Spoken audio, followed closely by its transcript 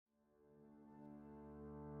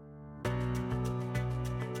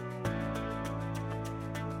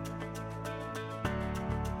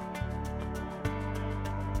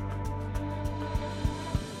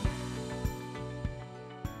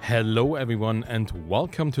Hello, everyone, and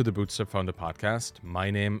welcome to the Bootstrap Founder Podcast.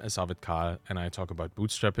 My name is Arvid Kahl, and I talk about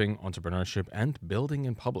bootstrapping, entrepreneurship, and building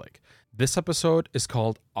in public. This episode is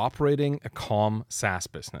called Operating a Calm SaaS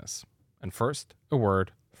Business. And first, a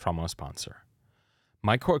word from our sponsor.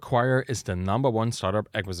 MicroAcquire is the #1 startup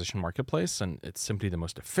acquisition marketplace, and it's simply the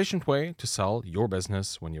most efficient way to sell your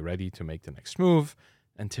business when you're ready to make the next move.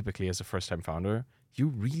 And typically, as a first-time founder, you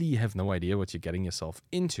really have no idea what you're getting yourself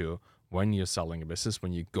into when you're selling a business,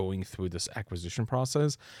 when you're going through this acquisition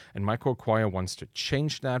process. And MicroAcquire wants to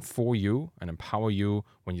change that for you and empower you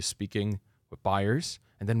when you're speaking with buyers,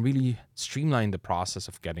 and then really streamline the process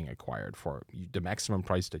of getting acquired for the maximum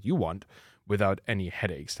price that you want without any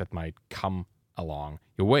headaches that might come along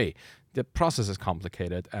your way. The process is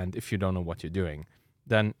complicated, and if you don't know what you're doing,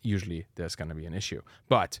 then usually there's going to be an issue.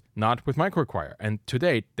 But not with MicroAcquire. And to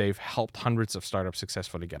date, they've helped hundreds of startups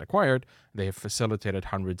successfully get acquired. They have facilitated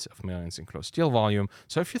hundreds of millions in closed deal volume.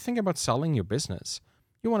 So if you think about selling your business,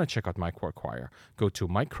 you want to check out MicroAcquire. Go to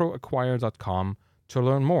microacquire.com to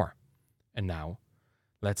learn more. And now,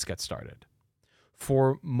 let's get started.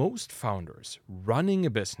 For most founders, running a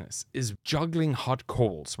business is juggling hot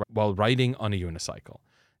coals while riding on a unicycle.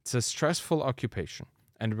 It's a stressful occupation,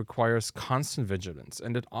 and it requires constant vigilance,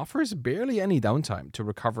 and it offers barely any downtime to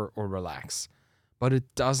recover or relax. But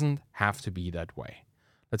it doesn't have to be that way.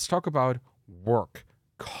 Let's talk about work,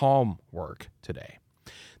 calm work today.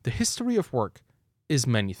 The history of work is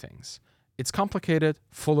many things. It's complicated,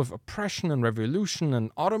 full of oppression and revolution and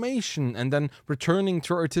automation, and then returning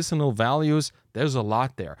to artisanal values. There's a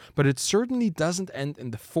lot there, but it certainly doesn't end in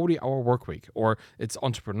the 40-hour workweek or its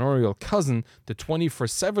entrepreneurial cousin, the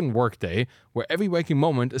 24/7 workday, where every waking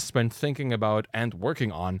moment is spent thinking about and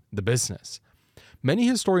working on the business. Many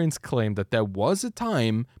historians claim that there was a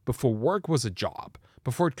time before work was a job,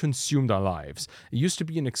 before it consumed our lives. It used to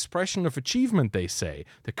be an expression of achievement, they say,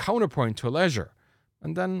 the counterpoint to leisure.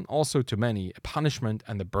 And then also to many, a punishment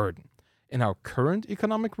and a burden. In our current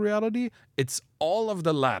economic reality, it's all of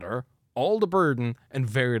the latter, all the burden, and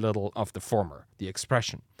very little of the former, the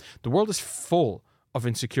expression. The world is full of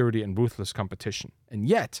insecurity and ruthless competition, and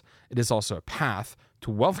yet it is also a path to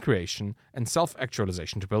wealth creation and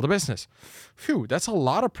self-actualization to build a business. Phew, that's a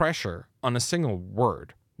lot of pressure on a single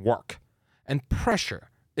word, work. And pressure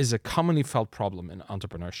is a commonly felt problem in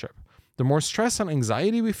entrepreneurship. The more stress and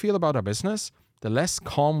anxiety we feel about our business, the less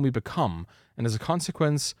calm we become, and as a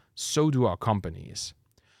consequence, so do our companies.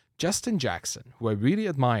 Justin Jackson, who I really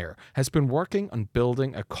admire, has been working on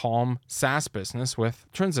building a calm SaaS business with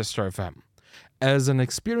Transistor FM. As an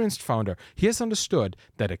experienced founder, he has understood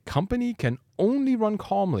that a company can only run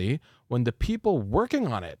calmly when the people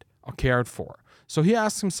working on it are cared for. So he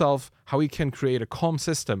asks himself how he can create a calm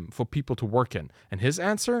system for people to work in, and his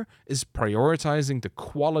answer is prioritizing the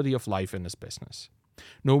quality of life in his business.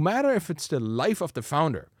 No matter if it's the life of the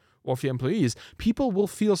founder or of the employees, people will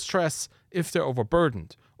feel stress if they're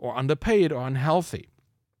overburdened or underpaid or unhealthy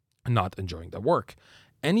and not enjoying their work.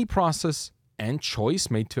 Any process and choice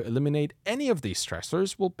made to eliminate any of these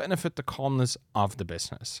stressors will benefit the calmness of the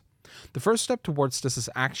business. The first step towards this is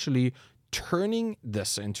actually turning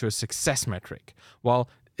this into a success metric. While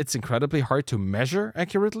it's incredibly hard to measure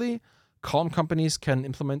accurately, calm companies can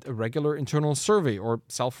implement a regular internal survey or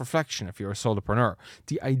self-reflection if you're a solopreneur.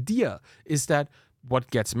 The idea is that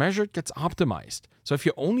what gets measured gets optimized. So if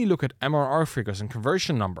you only look at MRR figures and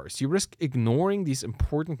conversion numbers, you risk ignoring these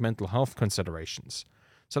important mental health considerations.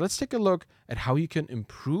 So let's take a look at how you can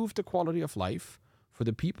improve the quality of life for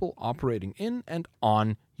the people operating in and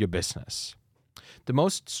on your business. The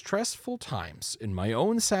most stressful times in my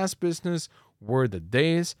own SaaS business were the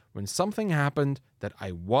days when something happened that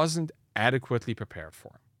I wasn't adequately prepared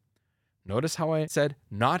for. Notice how I said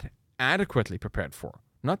not adequately prepared for,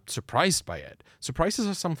 not surprised by it. Surprises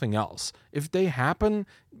are something else. If they happen,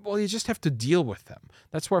 well, you just have to deal with them.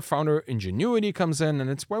 That's where founder ingenuity comes in, and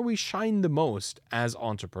it's where we shine the most as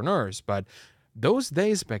entrepreneurs. But those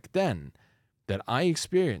days back then that I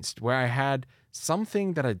experienced, where I had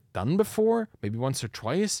something that I'd done before, maybe once or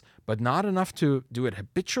twice, but not enough to do it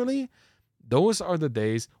habitually, those are the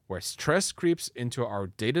days where stress creeps into our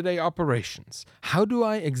day-to-day operations. How do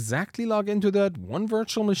I exactly log into that one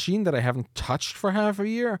virtual machine that I haven't touched for half a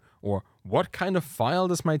year? Or what kind of file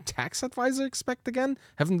does my tax advisor expect again?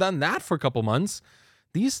 Haven't done that for a couple months.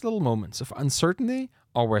 These little moments of uncertainty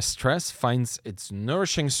are where stress finds its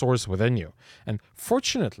nourishing source within you. And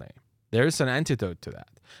fortunately, there is an antidote to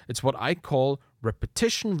that. It's what I call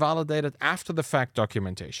repetition-validated after-the-fact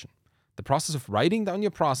documentation. The process of writing down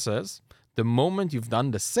your process the moment you've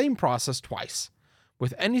done the same process twice.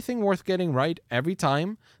 With anything worth getting right every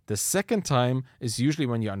time, the second time is usually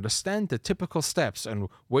when you understand the typical steps and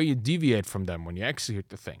where you deviate from them when you execute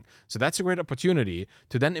the thing. So that's a great opportunity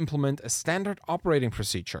to then implement a standard operating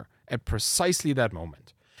procedure at precisely that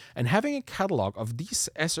moment. And having a catalog of these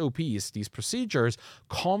SOPs, these procedures,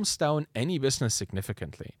 calms down any business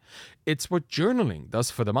significantly. It's what journaling does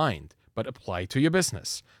for the mind, but apply to your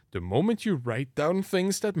business. The moment you write down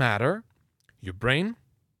things that matter, your brain,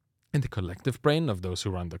 and the collective brain of those who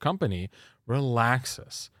run the company,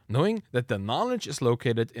 relaxes, knowing that the knowledge is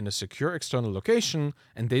located in a secure external location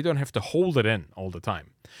and they don't have to hold it in all the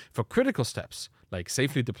time. For critical steps, like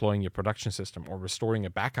safely deploying your production system or restoring a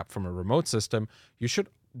backup from a remote system, you should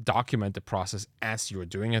document the process as you're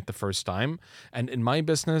doing it the first time. And in my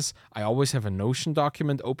business, I always have a Notion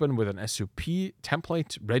document open with an SOP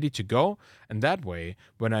template ready to go. And that way,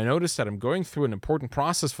 when I notice that I'm going through an important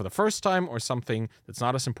process for the first time or something that's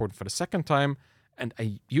not as important for the second time, and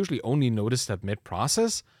I usually only notice that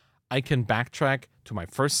mid-process, I can backtrack to my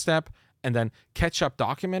first step and then catch up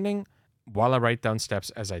documenting while I write down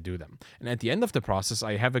steps as I do them. And at the end of the process,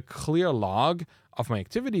 I have a clear log of my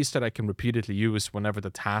activities that I can repeatedly use whenever the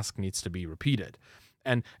task needs to be repeated.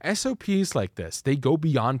 And SOPs like this, they go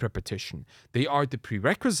beyond repetition. They are the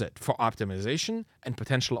prerequisite for optimization and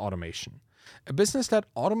potential automation. A business that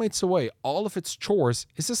automates away all of its chores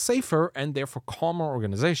is a safer and therefore calmer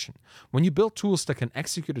organization. When you build tools that can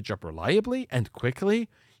execute a job reliably and quickly,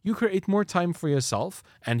 you create more time for yourself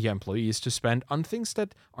and your employees to spend on things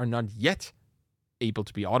that are not yet able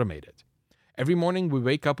to be automated. Every morning we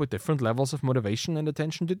wake up with different levels of motivation and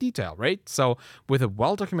attention to detail, right? So with a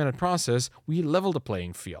well-documented process, we level the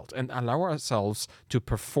playing field and allow ourselves to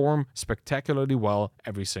perform spectacularly well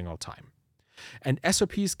every single time. And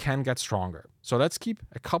SOPs can get stronger. So let's keep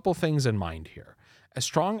a couple things in mind here. A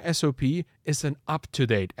strong SOP is an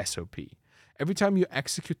up-to-date SOP. Every time you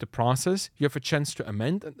execute the process, you have a chance to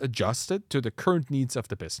amend and adjust it to the current needs of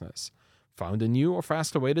the business. Found a new or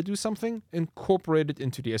faster way to do something? Incorporate it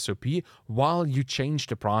into the SOP while you change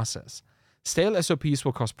the process. Stale SOPs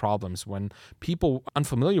will cause problems when people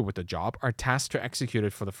unfamiliar with the job are tasked to execute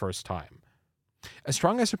it for the first time. A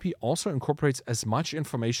strong SOP also incorporates as much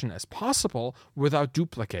information as possible without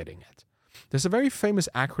duplicating it. There's a very famous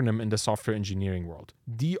acronym in the software engineering world,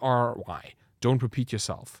 DRY. Don't repeat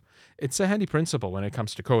yourself. It's a handy principle when it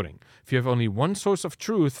comes to coding. If you have only one source of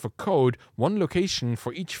truth for code, one location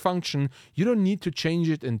for each function, you don't need to change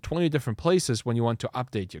it in 20 different places when you want to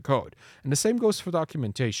update your code. And the same goes for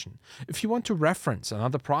documentation. If you want to reference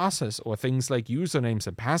another process or things like usernames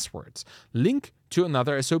and passwords, link to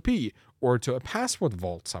another SOP or to a password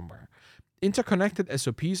vault somewhere. Interconnected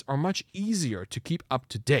SOPs are much easier to keep up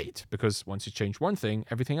to date because once you change one thing,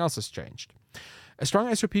 everything else has changed. A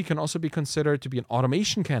strong SOP can also be considered to be an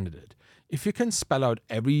automation candidate. If you can spell out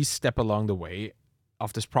every step along the way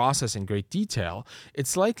of this process in great detail,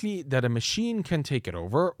 it's likely that a machine can take it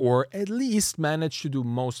over or at least manage to do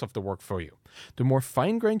most of the work for you. The more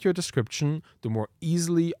fine-grained your description, the more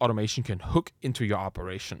easily automation can hook into your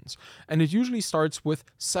operations. And it usually starts with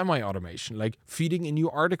semi-automation, like feeding a new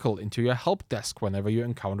article into your help desk whenever you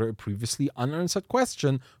encounter a previously unanswered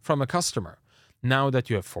question from a customer. Now that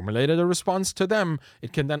you have formulated a response to them,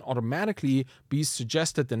 it can then automatically be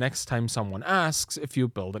suggested the next time someone asks if you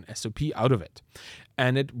build an SOP out of it.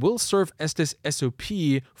 And it will serve as this SOP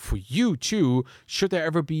for you too, should there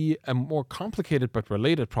ever be a more complicated but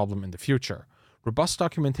related problem in the future. Robust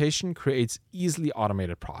documentation creates easily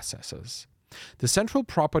automated processes. The central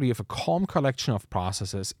property of a calm collection of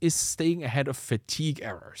processes is staying ahead of fatigue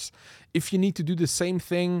errors. If you need to do the same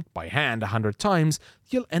thing by hand 100 times,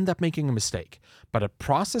 you'll end up making a mistake. But a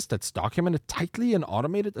process that's documented tightly and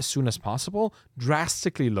automated as soon as possible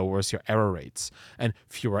drastically lowers your error rates. And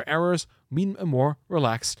fewer errors mean a more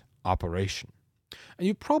relaxed operation. And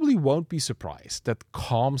you probably won't be surprised that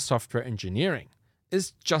calm software engineering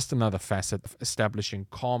is just another facet of establishing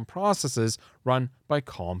calm processes run by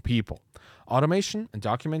calm people. Automation and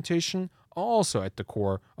documentation are also at the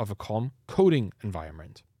core of a calm coding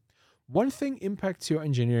environment. One thing impacts your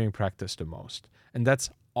engineering practice the most, and that's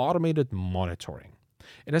automated monitoring.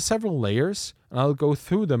 It has several layers, and I'll go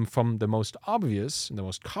through them from the most obvious and the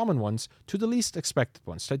most common ones to the least expected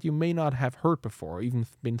ones that you may not have heard before or even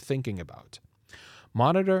been thinking about.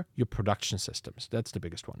 Monitor your production systems. That's the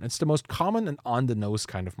biggest one. It's the most common and on-the-nose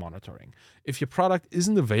kind of monitoring. If your product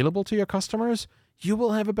isn't available to your customers, you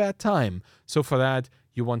will have a bad time. So for that,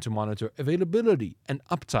 you want to monitor availability and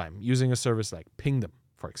uptime using a service like Pingdom,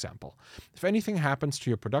 for example. If anything happens to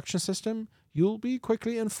your production system, you'll be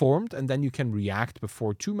quickly informed and then you can react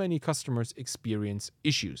before too many customers experience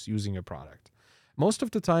issues using your product. Most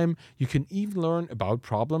of the time, you can even learn about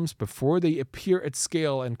problems before they appear at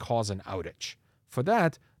scale and cause an outage. For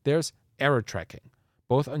that, there's error tracking,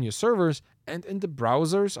 both on your servers and in the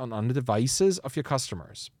browsers on the devices of your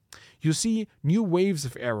customers. You see new waves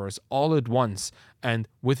of errors all at once and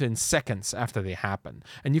within seconds after they happen,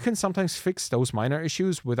 and you can sometimes fix those minor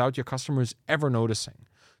issues without your customers ever noticing.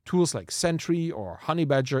 Tools like Sentry or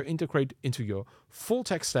Honeybadger integrate into your full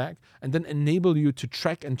tech stack and then enable you to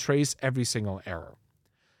track and trace every single error.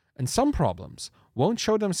 And some problems won't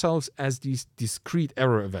show themselves as these discrete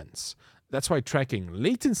error events. That's why tracking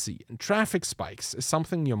latency and traffic spikes is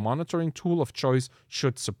something your monitoring tool of choice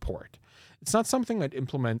should support. It's not something I'd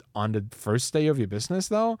implement on the first day of your business,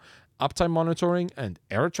 though. Uptime monitoring and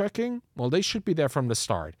error tracking, well, they should be there from the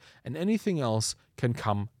start, and anything else can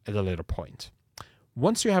come at a later point.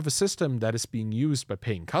 Once you have a system that is being used by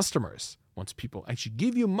paying customers, once people actually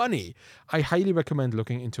give you money, I highly recommend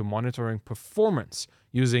looking into monitoring performance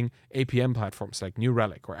using APM platforms like New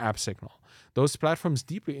Relic or AppSignal. Those platforms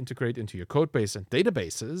deeply integrate into your codebase and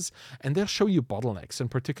databases, and they'll show you bottlenecks and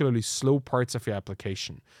particularly slow parts of your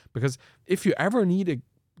application. Because if you ever need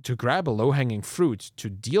to grab a low-hanging fruit to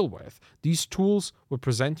deal with, these tools will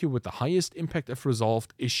present you with the highest impact if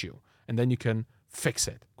resolved issue, and then you can fix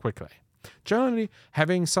it quickly. Generally,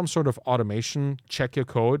 having some sort of automation check your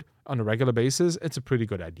code on a regular basis, it's a pretty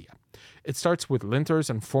good idea. It starts with linters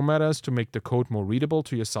and formatters to make the code more readable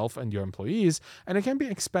to yourself and your employees, and it can be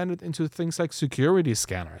expanded into things like security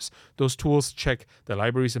scanners. Those tools check the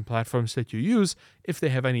libraries and platforms that you use if they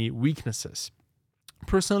have any weaknesses.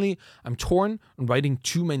 Personally, I'm torn on writing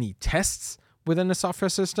too many tests within a software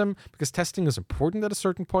system, because testing is important at a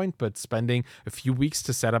certain point, but spending a few weeks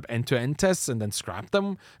to set up end-to-end tests and then scrap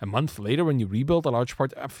them a month later when you rebuild a large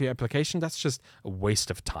part of your application, that's just a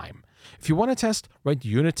waste of time. If you want to test, write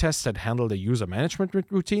unit tests that handle the user management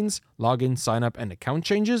routines, login, sign-up, and account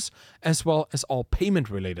changes, as well as all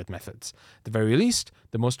payment-related methods. At the very least,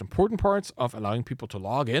 the most important parts of allowing people to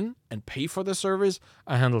log in and pay for the service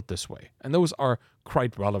are handled this way, and those are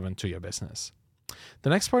quite relevant to your business. The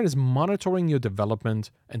next part is monitoring your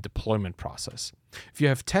development and deployment process. If you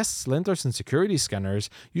have tests, linters, and security scanners,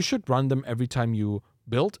 you should run them every time you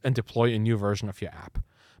build and deploy a new version of your app.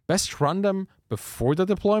 Best run them before the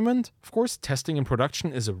deployment. Of course, testing in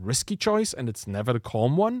production is a risky choice and it's never the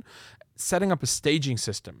calm one. Setting up a staging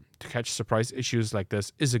system to catch surprise issues like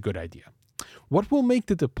this is a good idea. What will make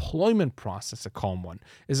the deployment process a calm one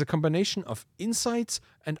is a combination of insights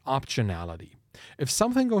and optionality. If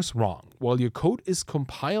something goes wrong while your code is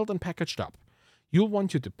compiled and packaged up, you'll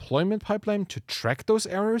want your deployment pipeline to track those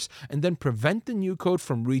errors and then prevent the new code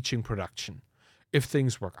from reaching production. If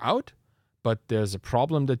things work out, but there's a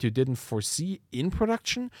problem that you didn't foresee in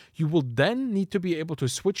production, you will then need to be able to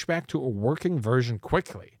switch back to a working version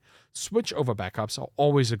quickly. Switch over backups are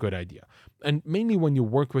always a good idea, and mainly when you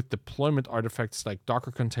work with deployment artifacts like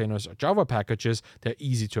Docker containers or Java packages, they're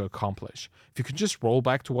easy to accomplish. If you can just roll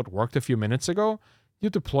back to what worked a few minutes ago, your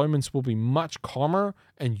deployments will be much calmer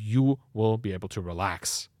and you will be able to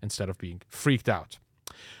relax instead of being freaked out.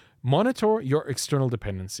 Monitor your external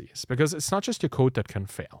dependencies, because it's not just your code that can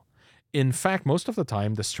fail. In fact, most of the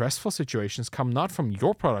time, the stressful situations come not from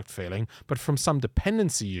your product failing, but from some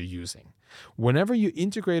dependency you're using. Whenever you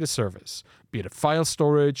integrate a service, be it a file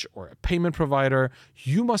storage or a payment provider,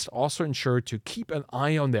 you must also ensure to keep an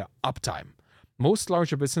eye on their uptime. Most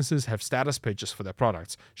larger businesses have status pages for their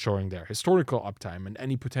products, showing their historical uptime and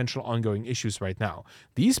any potential ongoing issues right now.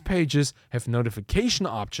 These pages have notification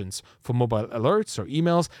options for mobile alerts or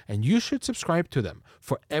emails, and you should subscribe to them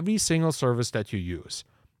for every single service that you use.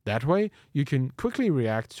 That way, you can quickly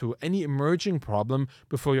react to any emerging problem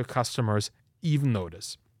before your customers even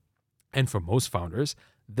notice. And for most founders,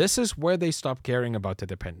 this is where they stop caring about the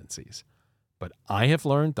dependencies. But I have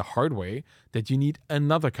learned the hard way that you need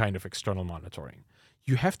another kind of external monitoring.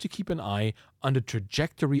 You have to keep an eye on the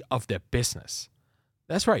trajectory of their business.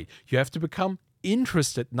 That's right, you have to become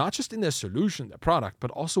interested not just in their solution, their product,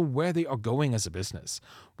 but also where they are going as a business.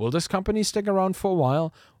 Will this company stick around for a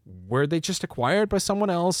while? Were they just acquired by someone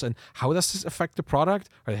else? And how does this affect the product?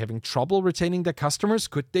 Are they having trouble retaining their customers?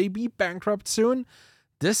 Could they be bankrupt soon?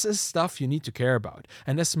 This is stuff you need to care about.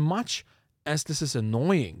 And as much as this is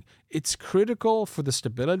annoying, it's critical for the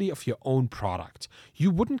stability of your own product. You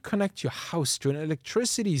wouldn't connect your house to an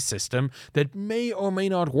electricity system that may or may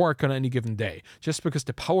not work on any given day, just because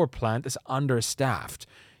the power plant is understaffed.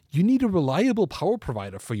 You need a reliable power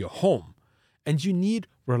provider for your home, and you need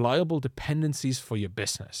reliable dependencies for your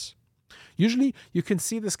business. Usually, you can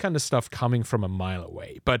see this kind of stuff coming from a mile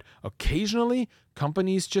away, but occasionally,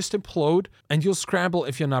 companies just implode, and you'll scramble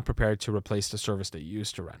if you're not prepared to replace the service they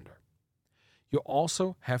used to render. you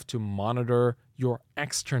also have to monitor your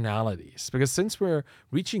externalities. Because since we're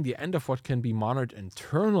reaching the end of what can be monitored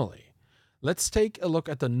internally, let's take a look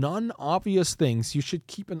at the non-obvious things you should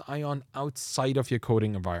keep an eye on outside of your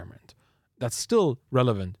coding environment. That's still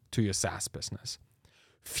relevant to your SaaS business.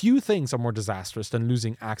 Few things are more disastrous than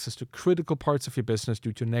losing access to critical parts of your business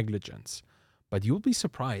due to negligence. But you'll be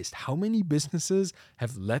surprised how many businesses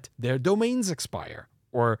have let their domains expire.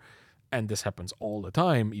 And this happens all the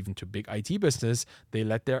time, even to big IT business, they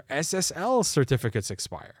let their SSL certificates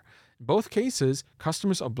expire. In both cases,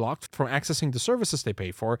 customers are blocked from accessing the services they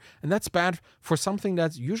pay for, and that's bad for something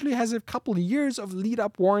that usually has a couple of years of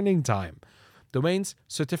lead-up warning time. Domains,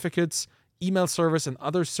 certificates, email service, and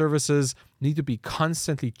other services need to be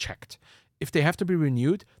constantly checked. If they have to be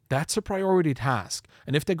renewed, that's a priority task.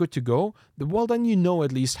 And if they're good to go, then you know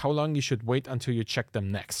at least how long you should wait until you check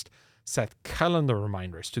them next. Set calendar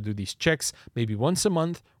reminders to do these checks, maybe once a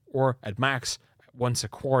month or at max once a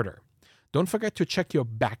quarter. Don't forget to check your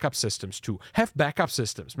backup systems too. Have backup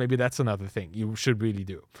systems. Maybe that's another thing you should really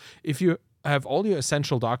do. If you have all your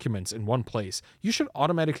essential documents in one place, you should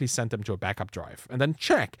automatically send them to a backup drive and then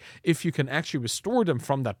check if you can actually restore them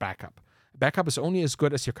from that backup. Backup is only as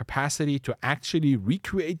good as your capacity to actually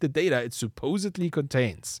recreate the data it supposedly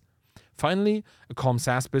contains. Finally, a calm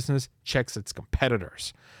SaaS business checks its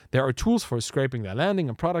competitors. There are tools for scraping their landing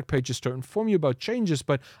and product pages to inform you about changes,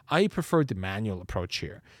 but I prefer the manual approach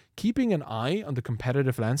here. Keeping an eye on the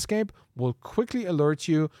competitive landscape will quickly alert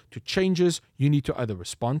you to changes you need to either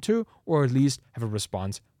respond to or at least have a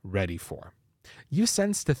response ready for. You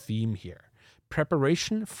sense the theme here.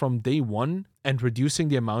 Preparation from day one and reducing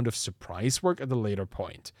the amount of surprise work at a later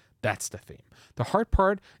point. That's the theme. The hard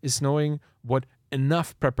part is knowing what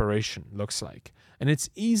enough preparation looks like, and it's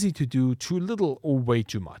easy to do too little or way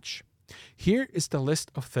too much. Here is the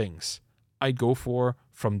list of things I go for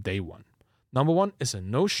from day one. Number one is a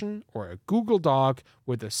Notion or a Google Doc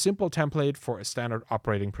with a simple template for a standard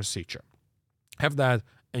operating procedure. Have that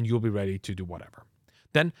and you'll be ready to do whatever.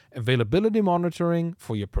 Then availability monitoring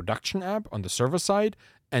for your production app on the server side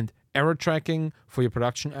and error tracking for your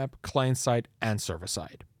production app client side and server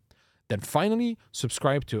side. Then finally,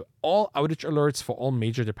 subscribe to all outage alerts for all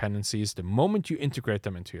major dependencies the moment you integrate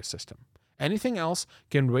them into your system. Anything else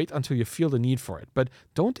can wait until you feel the need for it, but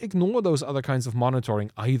don't ignore those other kinds of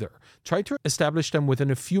monitoring either. Try to establish them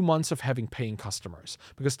within a few months of having paying customers,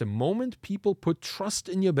 because the moment people put trust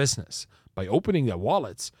in your business by opening their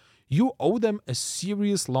wallets, you owe them a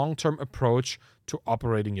serious long-term approach to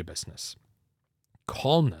operating your business.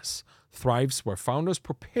 Calmness thrives where founders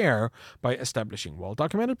prepare by establishing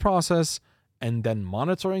well-documented process and then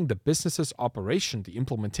monitoring the business's operation, the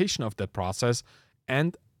implementation of that process,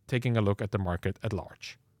 and taking a look at the market at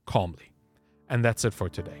large, calmly. And that's it for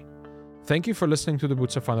today. Thank you for listening to the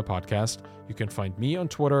Bootstrap Founder podcast. You can find me on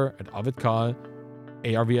Twitter at AvidKahl,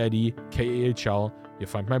 ARVIDKAHL. You'll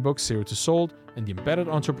find my book, Zero to Sold, and The Embedded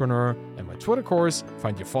Entrepreneur, and my Twitter course.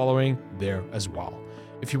 Find your following there as well.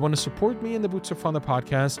 If you want to support me in the Bootstrap Founder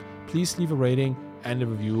podcast, please leave a rating and a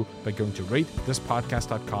review by going to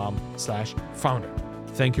ratethispodcast.com/founder.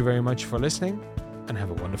 Thank you very much for listening and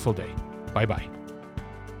have a wonderful day. Bye-bye.